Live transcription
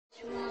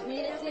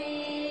me to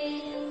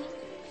be.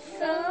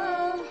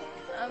 So,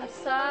 I'm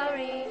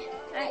sorry,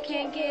 I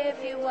can't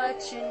give you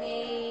what you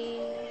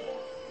need.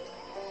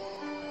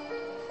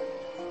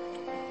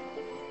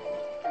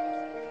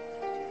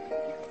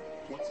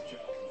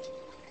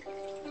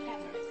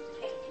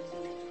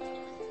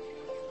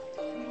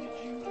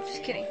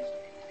 Just kidding.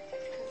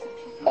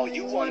 All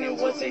you wanted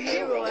was a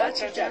hero, I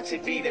turned out to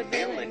be the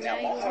villain.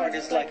 Now my heart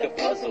is like a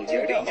puzzle,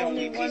 you're the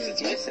only piece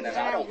that's missing, and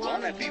I don't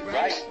wanna be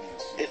right.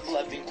 If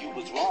loving you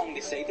was wrong, they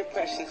say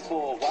depression's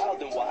for a while,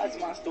 then why is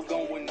mine still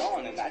going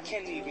on? And I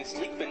can't even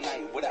sleep at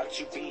night without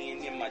you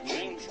being in my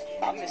dreams.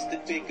 I miss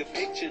the bigger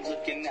picture,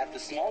 looking at the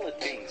smaller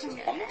things.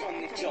 I'm the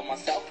one that killed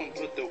myself and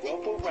put the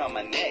rope around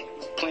my neck.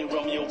 Playing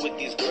Romeo with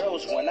these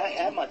girls when I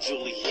had my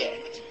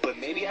Juliet. But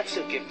maybe I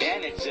took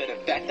advantage of the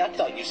fact I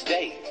thought you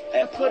stayed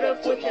and put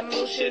up with my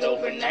bullshit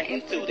overnight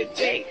and through the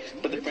day.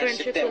 But the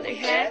friendship that we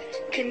had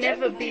can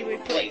never be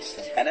replaced.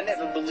 And I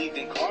never believed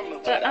in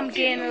karma, but I'm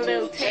getting a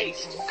little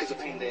taste. Cause the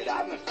pain that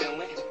I've been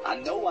feeling, I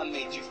know I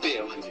made you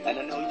feel. And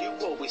I know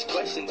you always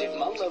questioned if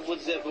my love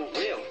was ever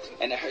real.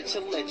 And it hurts to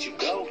let you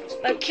go,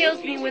 but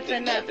kills me with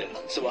another.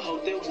 So I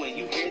hope that when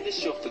you hear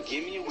this, you'll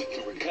forgive me and we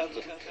can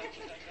recover.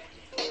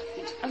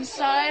 I'm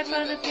sorry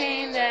for the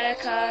pain that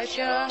I caused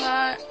your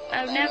heart.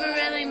 I've never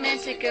really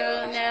meant it,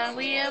 girl, now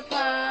we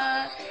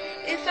apart.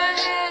 If I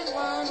had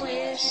one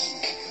wish,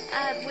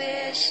 I'd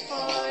wish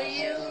for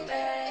you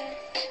back.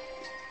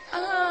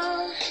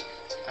 Oh,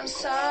 I'm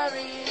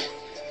sorry.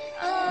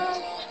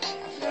 Oh,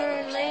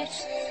 no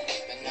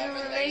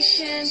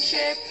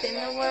relationship in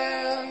the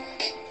world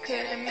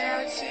could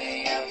amount to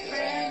your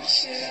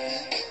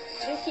friendship.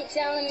 You keep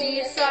telling me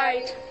You're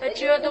sorry, but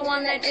you're the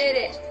one that did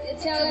it. You're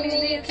telling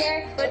me you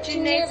care, but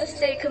you never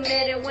stay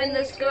committed. When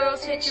those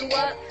girls hit you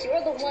up,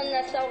 you're the one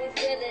that's always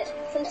did it.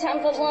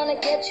 Sometimes I wanna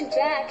get you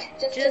back,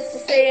 just to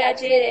say I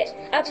did it.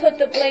 I put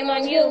the blame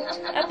on you,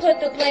 I put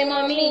the blame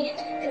on me.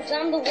 Cause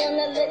I'm the one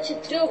that let you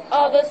do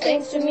all those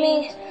things to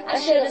me. I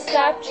should've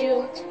stopped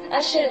you,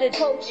 I should've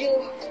told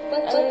you.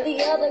 But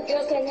the other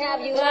girl can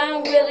have you. But I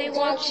don't really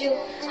want you.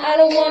 I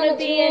don't wanna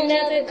be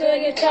another girl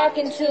you're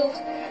talking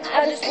to.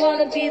 I just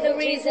wanna be the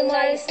reason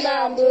why you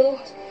smile, boo.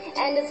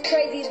 And it's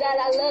crazy that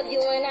I love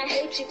you and I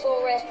hate you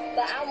for it,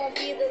 but I won't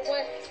be the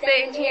one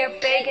standing here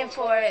begging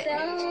for it.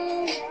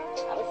 So,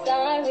 I'm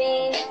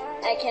sorry,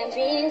 I can't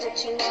be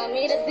what you want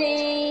me to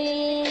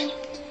be.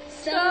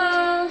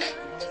 So,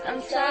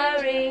 I'm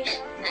sorry,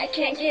 I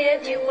can't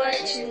give you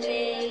what you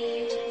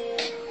need.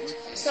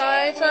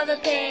 Sorry for the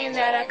pain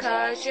that I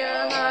caused your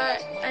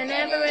heart. I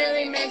never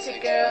really meant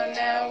it, girl,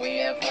 now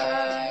we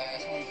apart.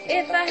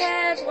 If I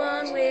had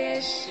one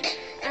wish,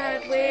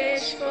 I'd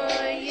wish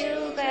for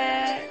you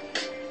back.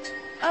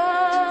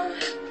 Oh,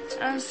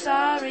 I'm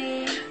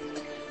sorry.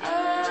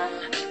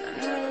 Oh,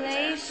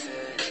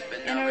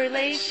 in a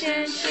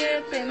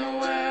relationship in the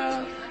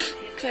world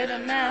could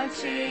amount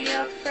to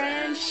your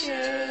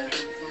friendship.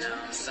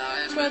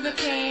 For the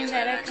pain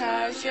that I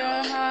caused your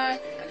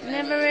heart,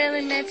 never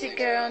really meant it,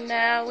 girl,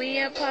 now we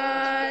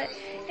apart.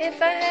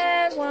 If I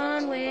had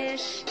one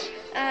wish,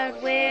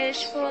 I'd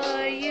wish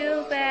for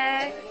you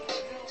back.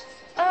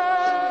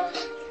 Oh,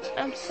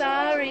 I'm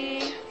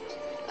sorry.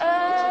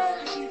 Oh,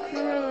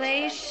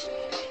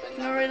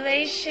 no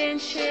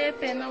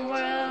relationship in the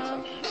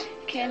world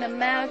can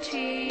amount to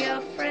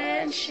your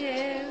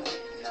friendship.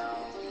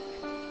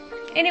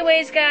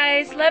 Anyways,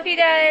 guys, love you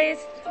guys.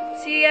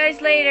 See you guys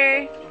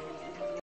later.